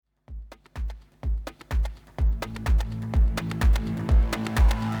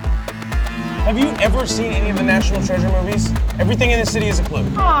Have you ever seen any of the National Treasure movies? Everything in the city is a clue.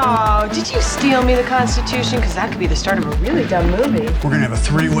 Oh, did you steal me the Constitution? Because that could be the start of a really dumb movie. We're gonna have a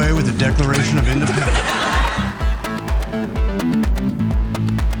three-way with the Declaration of Independence.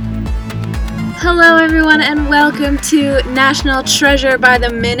 Hello everyone and welcome to National Treasure by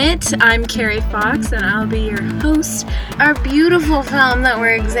the Minute. I'm Carrie Fox and I'll be your host. Our beautiful film that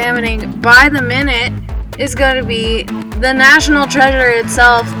we're examining by the minute is going to be the National Treasure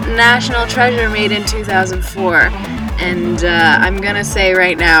itself, National Treasure, made in 2004. And I'm going to say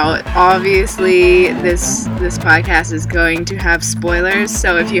right now, obviously this podcast is going to have spoilers,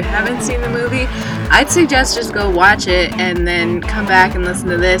 so if you haven't seen the movie, I'd suggest just go watch it and then come back and listen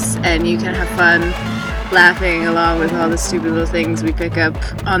to this, and you can have fun laughing along with all the stupid little things we pick up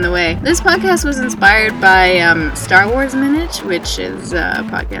on the way. This podcast was inspired by Star Wars Minute, which is a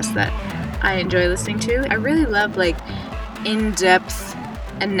podcast that I enjoy listening to. I really love in-depth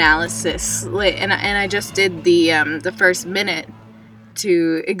analysis, and I just did the first minute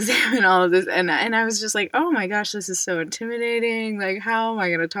to examine all of this, and I was just like, oh my gosh, this is so intimidating. Like, how am I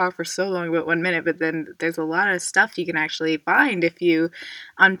going to talk for so long about 1 minute? But then there's a lot of stuff you can actually find if you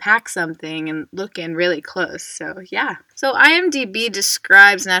unpack something and look in really close. So yeah. So IMDb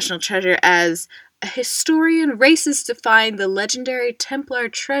describes National Treasure as a historian races to find the legendary Templar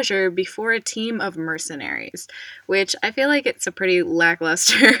treasure before a team of mercenaries, which I feel like it's a pretty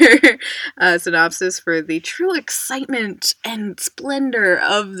lackluster synopsis for the true excitement and splendor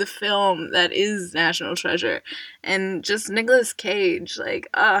of the film that is National Treasure. And just Nicolas Cage,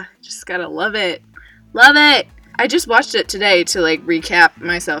 just gotta love it. Love it! I just watched it today to recap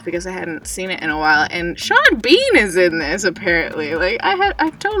myself because I hadn't seen it in a while, and Sean Bean is in this apparently.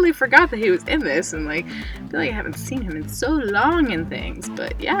 I totally forgot that he was in this, and I feel like I haven't seen him in so long and things.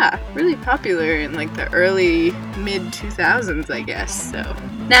 But yeah, really popular in the early mid 2000s, I guess. So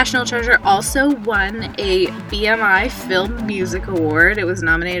National Treasure also won a BMI Film Music Award. It was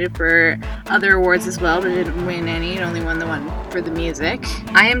nominated for other awards as well, but didn't win any. It only won the one for the music.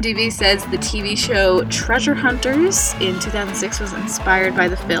 IMDb says the TV show Treasure Hunters in 2006 was inspired by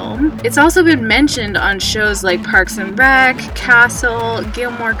the film. It's also been mentioned on shows like Parks and Rec, Castle,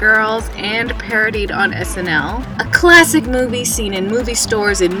 Gilmore Girls, and parodied on SNL. A classic movie seen in movie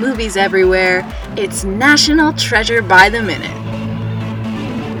stores and movies everywhere. It's National Treasure by the Minute.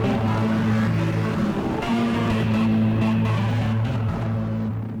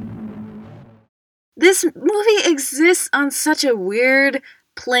 This movie exists on such a weird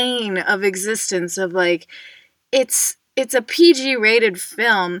plane of existence of it's a PG rated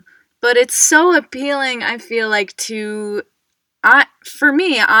film, but it's so appealing, I feel like, for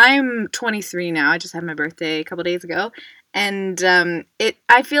me, I'm 23 now. I just had my birthday a couple days ago, and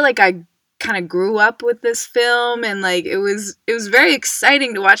I feel like I kind of grew up with this film, and it was very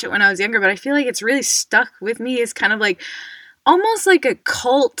exciting to watch it when I was younger, but I feel like it's really stuck with me. It's kind of almost like a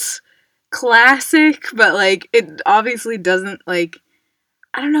cult classic, but it obviously doesn't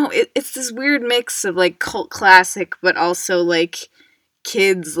I don't know, it's this weird mix of cult classic but also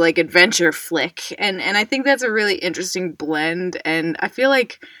kids adventure flick, and I think that's a really interesting blend, and I feel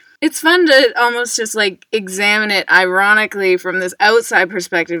like it's fun to almost just examine it ironically from this outside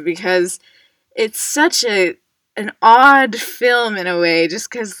perspective, because it's such an odd film in a way, just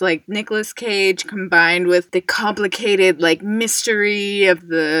because Nicolas Cage combined with the complicated mystery of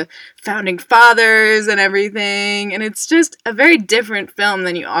the founding fathers and everything, and it's just a very different film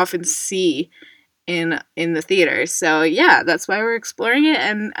than you often see in the theater. So yeah, that's why we're exploring it,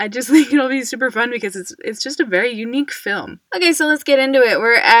 and I just think it'll be super fun because it's just a very unique film. Okay, so let's get into it.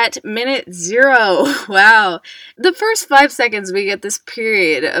 We're at minute 0. Wow. The first 5 seconds we get this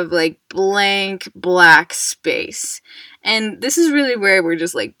period of blank black space. And this is really where we're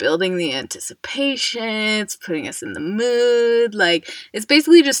just building the anticipation. It's putting us in the mood. It's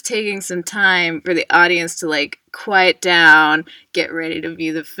basically just taking some time for the audience to quiet down, get ready to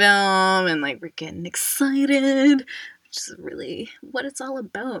view the film, and we're getting excited, which is really what it's all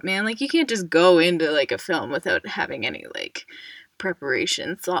about, man. You can't just go into a film without having any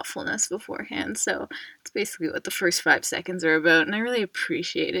preparation, thoughtfulness beforehand. So it's basically what the first 5 seconds are about, and I really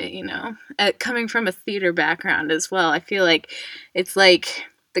appreciate it, coming from a theater background as well. I feel like it's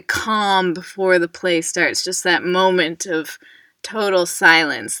the calm before the play starts, just that moment of total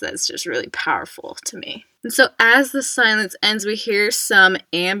silence that's just really powerful to me. And so as the silence ends, we hear some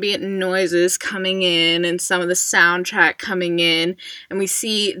ambient noises coming in and some of the soundtrack coming in, and we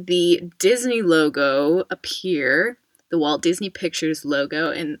see the Disney logo appear, the Walt Disney Pictures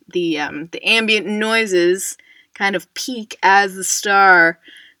logo, and the ambient noises kind of peak as the star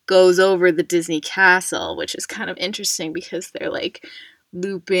goes over the Disney castle, which is kind of interesting because they're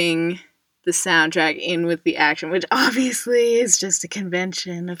looping the soundtrack in with the action, which obviously is just a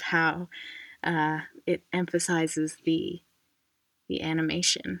convention of how it emphasizes the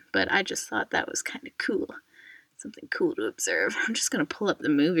animation. But I just thought that was kind of cool. Something cool to observe. I'm just going to pull up the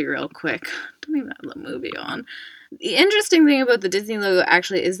movie real quick. Don't even have the movie on. The interesting thing about the Disney logo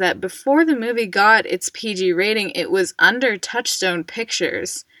actually is that before the movie got its PG rating, it was under Touchstone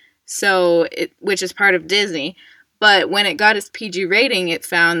Pictures, which is part of Disney. But when it got its PG rating, it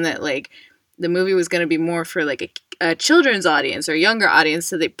found that like the movie was going to be more for like a children's audience or younger audience,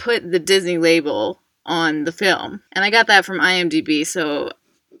 so they put the Disney label on the film. And I got that from IMDb, so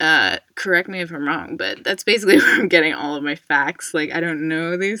correct me if I'm wrong, but that's basically where I'm getting all of my facts. Like, I don't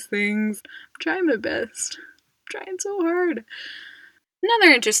know these things. I'm trying my best. I'm trying so hard.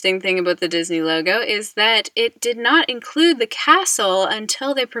 Another interesting thing about the Disney logo is that it did not include the castle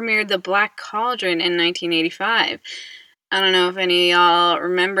until they premiered The Black Cauldron in 1985. I don't know if any of y'all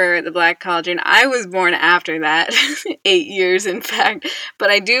remember The Black Cauldron. I was born after that, 8 years in fact,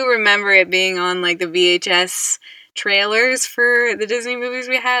 but I do remember it being on like the VHS trailers for the Disney movies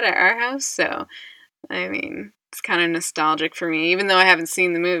we had at our house, so I mean, it's kind of nostalgic for me, even though I haven't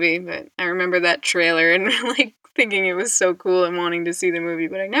seen the movie, but I remember that trailer and like thinking it was so cool and wanting to see the movie,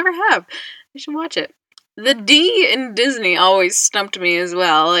 but I never have. I should watch it. The D in Disney always stumped me as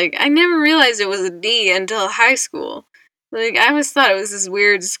well. Like, I never realized it was a D until high school. Like, I always thought it was this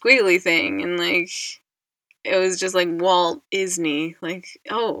weird squiggly thing, and like, it was just like Walt Disney. Like,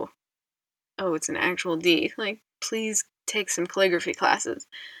 oh, it's an actual D. Like, please take some calligraphy classes,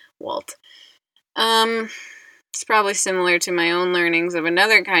 Walt. It's probably similar to my own learnings of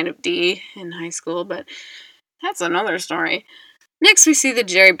another kind of D in high school, but that's another story. Next, we see the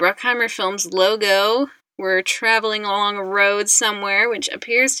Jerry Bruckheimer Films logo. We're traveling along a road somewhere, which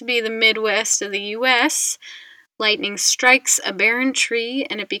appears to be the Midwest of the U.S. Lightning strikes a barren tree,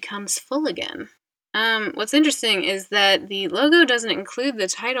 and it becomes full again. What's interesting is that the logo doesn't include the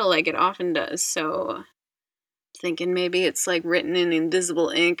title like it often does, so thinking maybe it's like written in invisible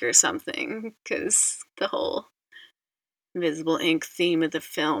ink or something, because the whole invisible ink theme of the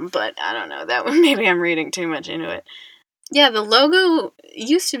film, but I don't know, that one maybe I'm reading too much into it. Yeah, the logo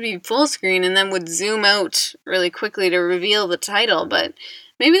used to be full screen and then would zoom out really quickly to reveal the title, but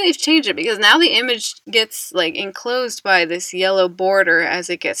maybe they've changed it because now the image gets like enclosed by this yellow border as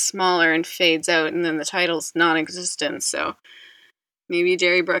it gets smaller and fades out, and then the title's non-existent, so maybe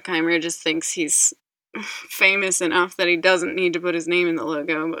Jerry Bruckheimer just thinks he's famous enough that he doesn't need to put his name in the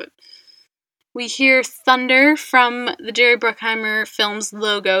logo, but we hear thunder from the Jerry Bruckheimer Films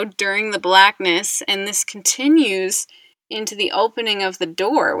logo during the blackness, and this continues into the opening of the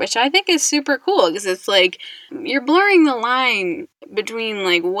door, which I think is super cool, because it's like, you're blurring the line between,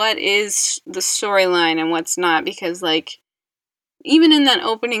 like, what is the storyline and what's not, because, like, even in that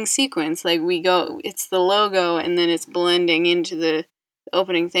opening sequence, like, it's the logo, and then it's blending into the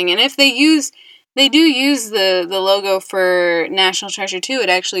opening thing, and if they do use the logo for National Treasure 2, it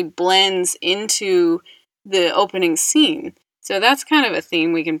actually blends into the opening scene. So that's kind of a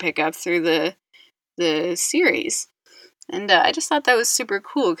theme we can pick up through the series. And I just thought that was super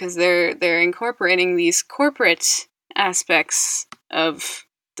cool, because they're incorporating these corporate aspects of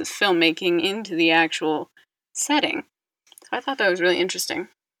the filmmaking into the actual setting. So I thought that was really interesting.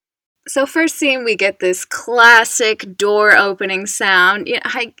 So first scene, we get this classic door opening sound. Yeah,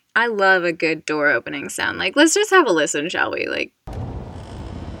 I love a good door opening sound. Like, let's just have a listen, shall we? Like,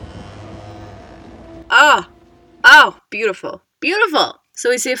 oh, beautiful, beautiful. So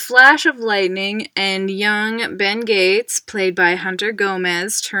we see a flash of lightning, and young Ben Gates, played by Hunter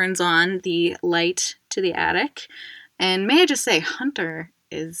Gomez, turns on the light to the attic. And may I just say, Hunter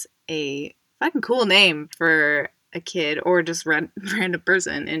is a fucking cool name for a kid, or just random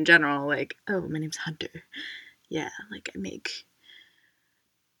person in general. Like, oh, my name's Hunter. Yeah, like, I make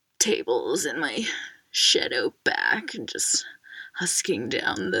tables in my shed out back and just husking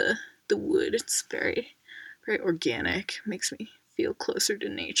down the wood. It's very, very organic. Makes me feel closer to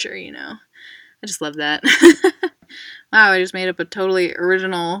nature, you know. I just love that. Wow, I just made up a totally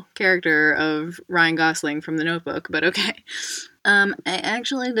original character of Ryan Gosling from The Notebook, but okay. I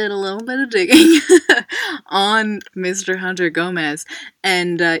actually did a little bit of digging on Mr. Hunter Gomez,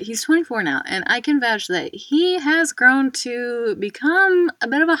 and he's 24 now, and I can vouch that he has grown to become a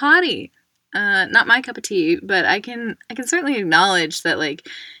bit of a hottie. Not my cup of tea, but I can certainly acknowledge that, like,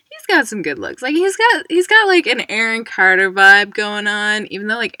 he's got some good looks. Like, he's got like an Aaron Carter vibe going on, even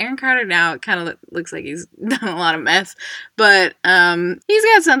though, like, Aaron Carter now kind of looks like he's done a lot of meth, but he's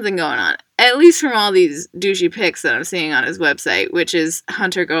got something going on. at least from all these douchey pics that I'm seeing on his website, which is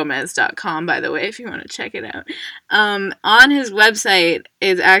huntergomez.com, by the way, if you want to check it out. On his website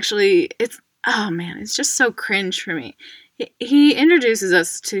is actually, oh man, it's just so cringe for me. He introduces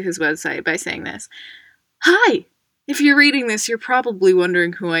us to his website by saying this. Hi! If you're reading this, you're probably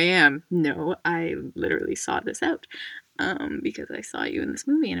wondering who I am. No, I literally sought this out. Because I saw you in this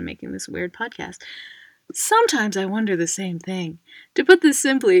movie and I'm making this weird podcast. Sometimes I wonder the same thing. To put this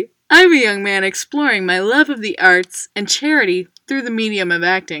simply, I'm a young man exploring my love of the arts and charity through the medium of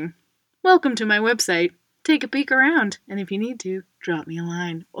acting. Welcome to my website. Take a peek around, and if you need to, drop me a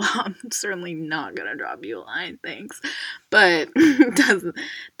line. Well, I'm certainly not gonna drop you a line, thanks. But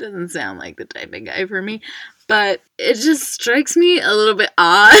doesn't sound like the type of guy for me. But it just strikes me a little bit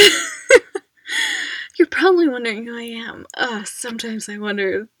odd. You're probably wondering who I am. Sometimes I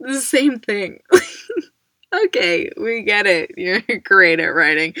wonder the same thing. Okay, we get it. You're great at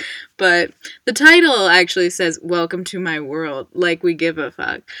writing. But the title actually says, Welcome to My World, like we give a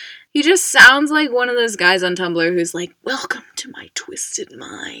fuck. He just sounds like one of those guys on Tumblr who's like, welcome to my twisted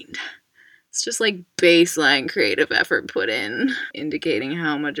mind. It's just like baseline creative effort put in, indicating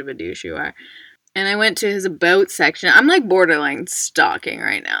how much of a douche you are. And I went to his about section. I'm like borderline stalking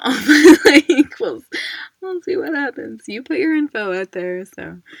right now. Like, we'll see what happens. You put your info out there,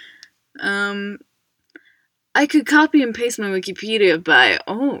 so. I could copy and paste my Wikipedia bio.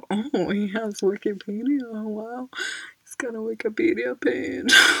 Oh, he has Wikipedia. Oh, wow. He's got a Wikipedia page.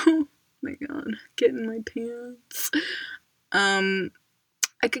 Oh my god. Get in my pants. I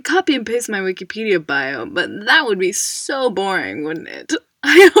could copy and paste my Wikipedia bio, but that would be so boring, wouldn't it?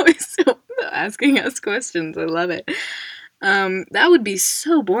 I always asking us questions. I love it. That would be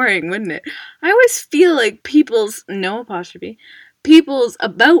so boring, wouldn't it? I always feel like people's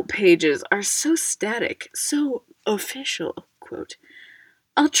about pages are so static, so official, quote.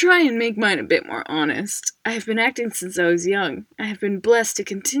 I'll try and make mine a bit more honest. I have been acting since I was young. I have been blessed to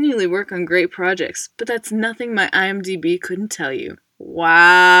continually work on great projects, but that's nothing my IMDb couldn't tell you.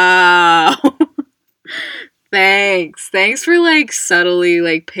 Wow. Thanks for, like, subtly,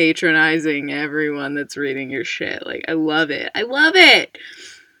 like, patronizing everyone that's reading your shit. Like, I love it.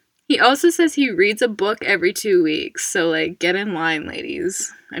 He also says he reads a book every 2 weeks, so, like, get in line,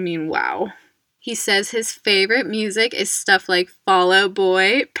 ladies. I mean, wow. He says his favorite music is stuff like Fall Out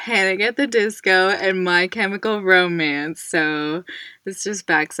Boy, Panic at the Disco, and My Chemical Romance, so this just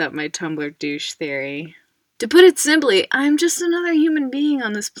backs up my Tumblr douche theory. To put it simply, I'm just another human being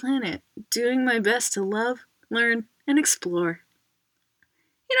on this planet, doing my best to love, learn, and explore.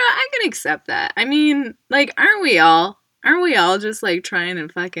 You know, I can accept that. I mean, like, aren't we all just, like, trying to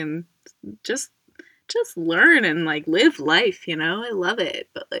fucking just learn and, like, live life, you know? I love it,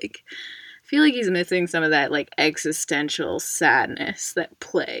 but, like, I feel like he's missing some of that, like, existential sadness that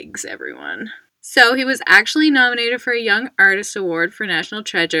plagues everyone. So he was actually nominated for a Young Artist Award for National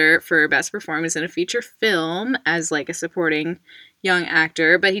Treasure for Best Performance in a Feature Film as, like, a supporting young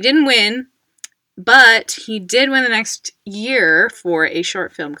actor, but he didn't win. But he did win the next year for a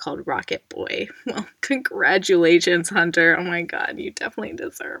short film called Rocket Boy. Well, congratulations, Hunter. Oh my god, you definitely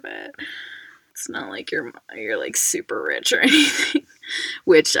deserve it. It's not like you're like super rich or anything,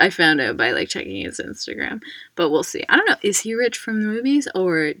 which I found out by like checking his Instagram. But we'll see. I don't know. Is he rich from the movies,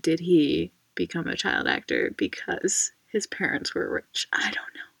 or did he become a child actor because his parents were rich? I don't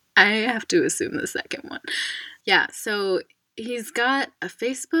know. I have to assume the second one. Yeah. So he's got a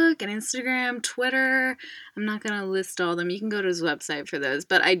Facebook, an Instagram, Twitter. I'm not going to list all of them. You can go to his website for those.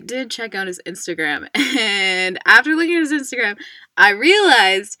 But I did check out his Instagram. And after looking at his Instagram, I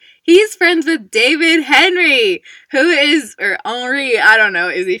realized he's friends with David Henry, who is, or Henri, I don't know.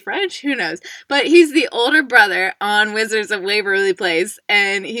 Is he French? Who knows? But he's the older brother on Wizards of Waverly Place.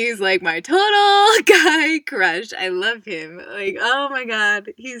 And he's like my total guy crush. I love him. Like, oh my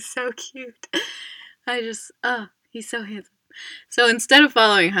god. He's so cute. He's so handsome. So instead of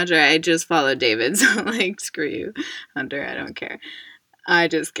following Hunter, I just followed David. So, like, screw you, Hunter. I don't care. I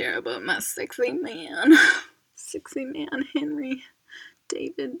just care about my sexy man. Sexy man, Henry.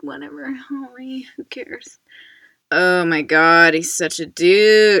 David, whatever. Henry, who cares? Oh my god, he's such a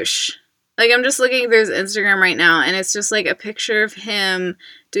douche. Like, I'm just looking through his Instagram right now, and it's just, like, a picture of him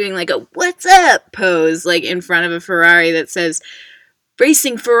doing, like, a what's up pose, like, in front of a Ferrari that says,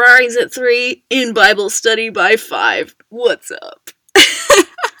 Racing Ferraris at 3, in Bible study by 5. What's up? Oh,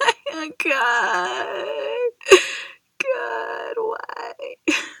 God, why?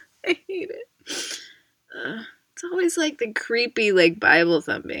 I hate it. It's always like the creepy, like, Bible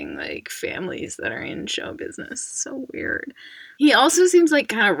thumping, like, families that are in show business. So weird. He also seems like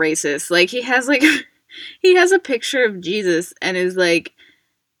kind of racist. Like, he has a picture of Jesus and is like,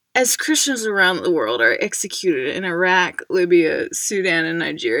 as Christians around the world are executed in Iraq, Libya, Sudan, and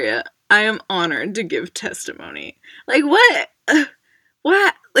Nigeria, I am honored to give testimony. Like, what?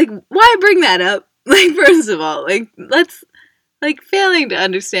 What? Like, why bring that up? Like, first of all, like, let's, like, failing to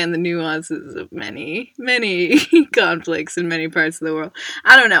understand the nuances of many, many conflicts in many parts of the world.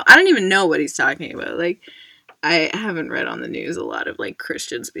 I don't know. I don't even know what he's talking about. Like, I haven't read on the news a lot of, like,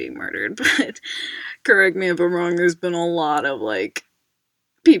 Christians being murdered, but correct me if I'm wrong, there's been a lot of, like,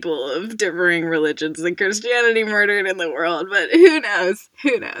 people of differing religions and Christianity murdered in the world, but who knows?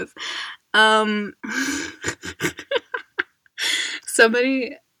 Who knows?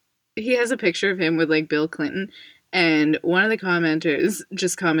 Somebody, he has a picture of him with, like, Bill Clinton, and one of the commenters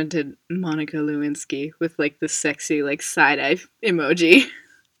just commented Monica Lewinsky with, like, the sexy, like, side-eye emoji.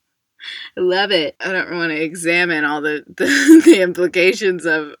 I love it. I don't want to examine all the implications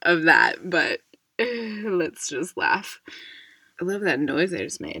of that, but let's just laugh. I love that noise I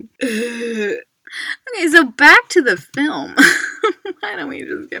just made. Okay, so back to the film. Why don't we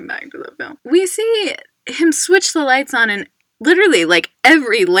just get back to the film? We see him switch the lights on and literally, like,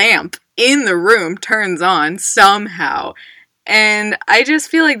 every lamp in the room turns on somehow. And I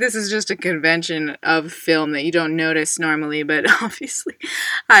just feel like this is just a convention of film that you don't notice normally, but obviously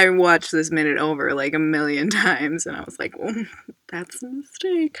I watched this minute over like a million times and I was like, well, that's a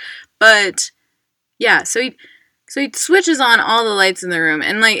mistake. But yeah, so he switches on all the lights in the room,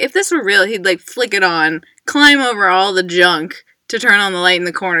 and like if this were real, he'd like flick it on, climb over all the junk to turn on the light in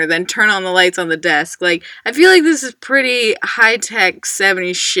the corner, then turn on the lights on the desk. Like, I feel like this is pretty high-tech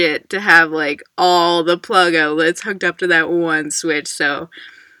 70s shit to have, like, all the plug outlets hooked up to that one switch, so,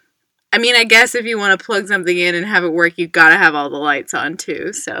 I mean, I guess if you want to plug something in and have it work, you've got to have all the lights on,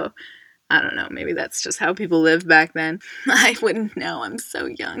 too, so, I don't know, maybe that's just how people lived back then. I wouldn't know, I'm so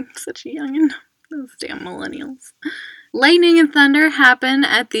young, such a youngin', those damn millennials. Lightning and thunder happen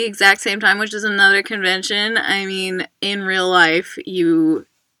at the exact same time, which is another convention. I mean, in real life, you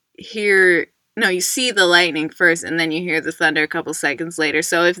see the lightning first, and then you hear the thunder a couple seconds later.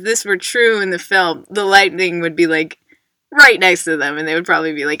 So if this were true in the film, the lightning would be, like, right next to them, and they would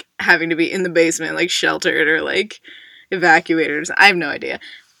probably be, like, having to be in the basement, like, sheltered or, like, evacuated. I have no idea.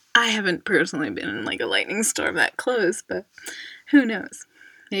 I haven't personally been in, like, a lightning storm that close, but who knows?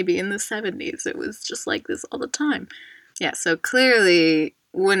 Maybe in the 70s it was just like this all the time. Yeah, so clearly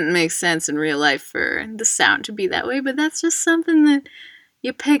wouldn't make sense in real life for the sound to be that way, but that's just something that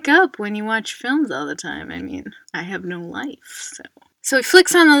you pick up when you watch films all the time. I mean, I have no life, so. So he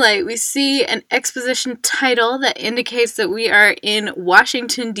flicks on the light. We see an exposition title that indicates that we are in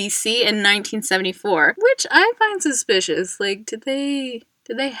Washington, D.C. in 1974, which I find suspicious. Like, did they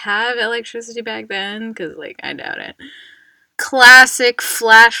have electricity back then? Because, like, I doubt it. Classic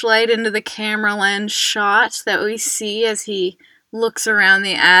flashlight into the camera lens shot that we see as he looks around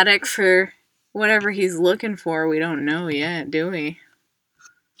the attic for whatever he's looking for. We don't know yet, do we?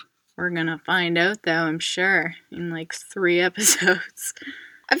 We're gonna find out, though, I'm sure, in like 3 episodes.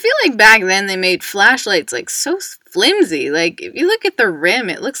 I feel like back then they made flashlights like so flimsy. Like, if you look at the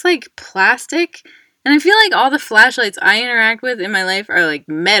rim, it looks like plastic. And I feel like all the flashlights I interact with in my life are like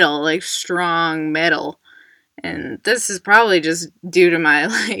metal, like strong metal. And this is probably just due to my,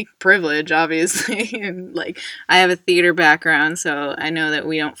 like, privilege, obviously. And, like, I have a theater background, so I know that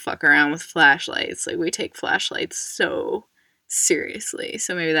we don't fuck around with flashlights. Like, we take flashlights so seriously.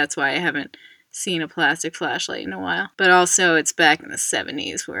 So maybe that's why I haven't seen a plastic flashlight in a while. But also, it's back in the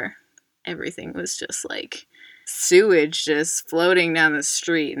 70s where everything was just, like, sewage just floating down the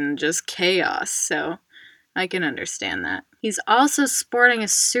street and just chaos. So I can understand that. He's also sporting a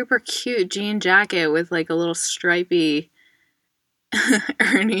super cute jean jacket with, like, a little stripy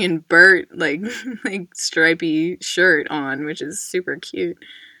Ernie and Bert, like stripy shirt on, which is super cute.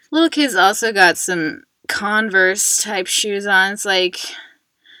 Little kid's also got some Converse-type shoes on. It's like,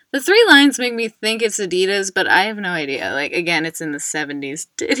 the 3 lines make me think it's Adidas, but I have no idea. Like, again, it's in the 70s.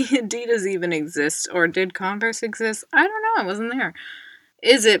 Did Adidas even exist, or did Converse exist? I don't know, I wasn't there.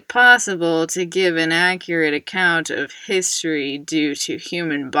 Is it possible to give an accurate account of history due to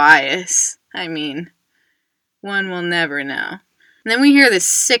human bias? I mean, one will never know. And then we hear this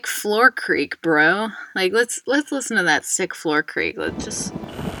sick floor creak, bro. Like, let's listen to that sick floor creak. Let's just...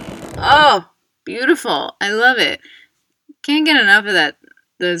 Oh, beautiful. I love it. Can't get enough of that.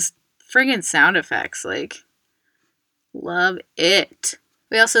 Those friggin' sound effects. Like, love it.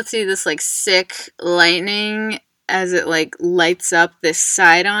 We also see this, like, sick lightning as it, like, lights up this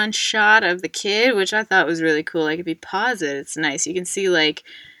side-on shot of the kid, which I thought was really cool. Like, if you pause it, it's nice. You can see, like,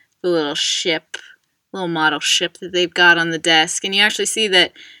 the little model ship that they've got on the desk, and you actually see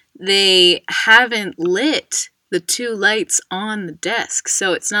that they haven't lit the 2 lights on the desk.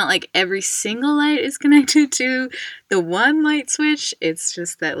 So it's not like every single light is connected to the one light switch. It's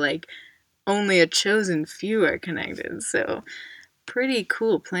just that, like, only a chosen few are connected. So pretty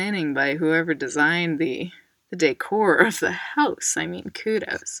cool planning by whoever designed the decor of the house. I mean,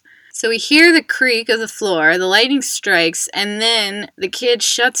 kudos. So we hear the creak of the floor, the lightning strikes, and then the kid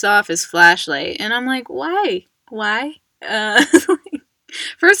shuts off his flashlight. And I'm like, why? Why?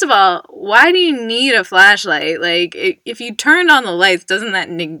 First of all, why do you need a flashlight? Like, if you turned on the lights, doesn't that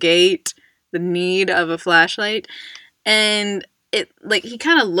negate the need of a flashlight? And it, like, he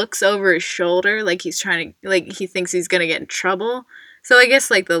kind of looks over his shoulder, like he's trying to, like, he thinks he's gonna get in trouble. So I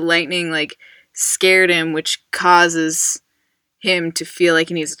guess, like, the lightning, like, scared him, which causes him to feel like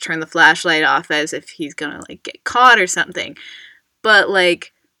he needs to turn the flashlight off as if he's gonna, like, get caught or something. But,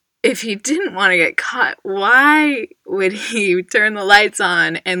 like, if he didn't want to get caught, why would he turn the lights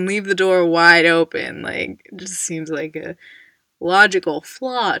on and leave the door wide open? Like, it just seems like a logical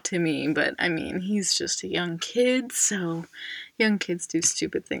flaw to me. But, I mean, he's just a young kid, so young kids do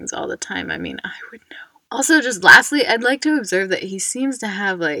stupid things all the time. I mean, I would know. Also, just lastly, I'd like to observe that he seems to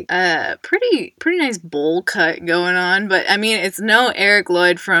have, like, a pretty nice bowl cut going on. But, I mean, it's no Eric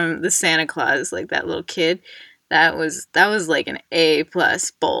Lloyd from the Santa Claus, like that little kid. That was like an A+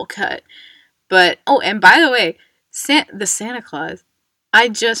 bowl cut. But, oh, and by the way, the Santa Claus, I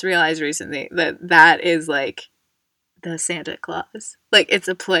just realized recently that is, like, the Santa Claus. Like, it's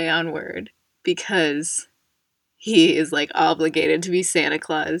a play on word because he is, like, obligated to be Santa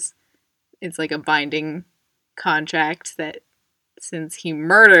Claus. It's like a binding contract that since he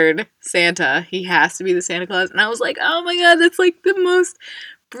murdered Santa, he has to be the Santa Claus. And I was like, oh my god, that's like the most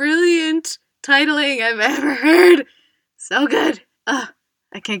brilliant titling I've ever heard. So good.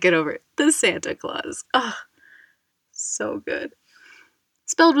 I can't get over it. The Santa Claus. So good.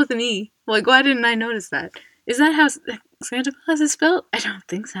 Spelled with an E. Like, why didn't I notice that? Is that how Santa Claus is spelled? I don't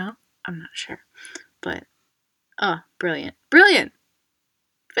think so. I'm not sure. But, brilliant. Brilliant!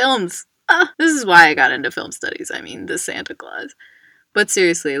 Films. This is why I got into film studies. I mean, the Santa Claus. But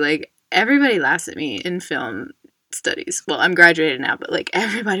seriously, like, everybody laughs at me in film studies. Well, I'm graduated now, but, like,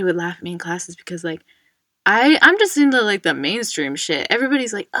 everybody would laugh at me in classes because, like, I'm just into, like, the mainstream shit.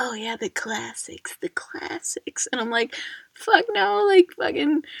 Everybody's like, oh, yeah, the classics. And I'm like, fuck no, like,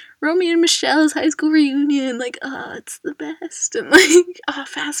 fucking Romeo and Michelle's high school reunion. Like, it's the best. And, like,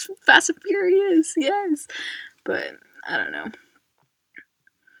 Fast and Furious, yes. But, I don't know.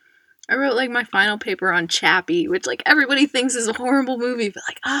 I wrote, like, my final paper on Chappie, which, like, everybody thinks is a horrible movie, but,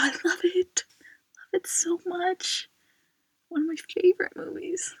 like, I love it. Love it so much. One of my favorite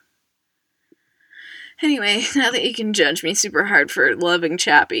movies. Anyway, now that you can judge me super hard for loving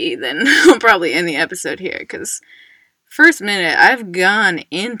Chappie, then I'll probably end the episode here, because first minute, I've gone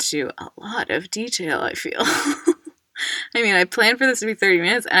into a lot of detail, I feel. I mean, I planned for this to be 30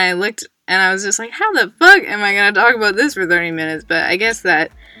 minutes, and I looked, and I was just like, how the fuck am I going to talk about this for 30 minutes? But I guess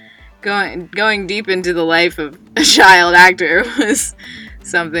that going deep into the life of a child actor was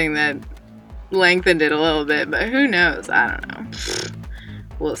something that lengthened it a little bit, but who knows? I don't know.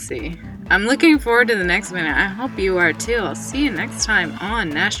 We'll see. I'm looking forward to the next minute. I hope you are too. I'll see you next time on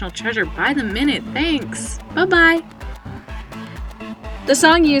National Treasure by the Minute. Thanks. Bye-bye. The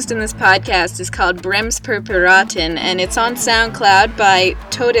song used in this podcast is called Bremspurpuraten, and it's on SoundCloud by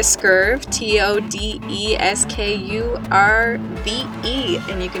Todeskurve, Todeskurve,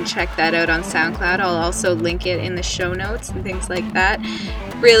 and you can check that out on SoundCloud. I'll also link it in the show notes and things like that.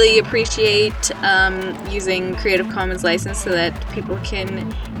 Really appreciate using Creative Commons license so that people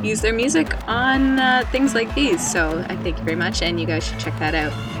can use their music on things like these. So I thank you very much, and you guys should check that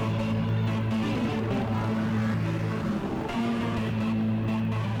out.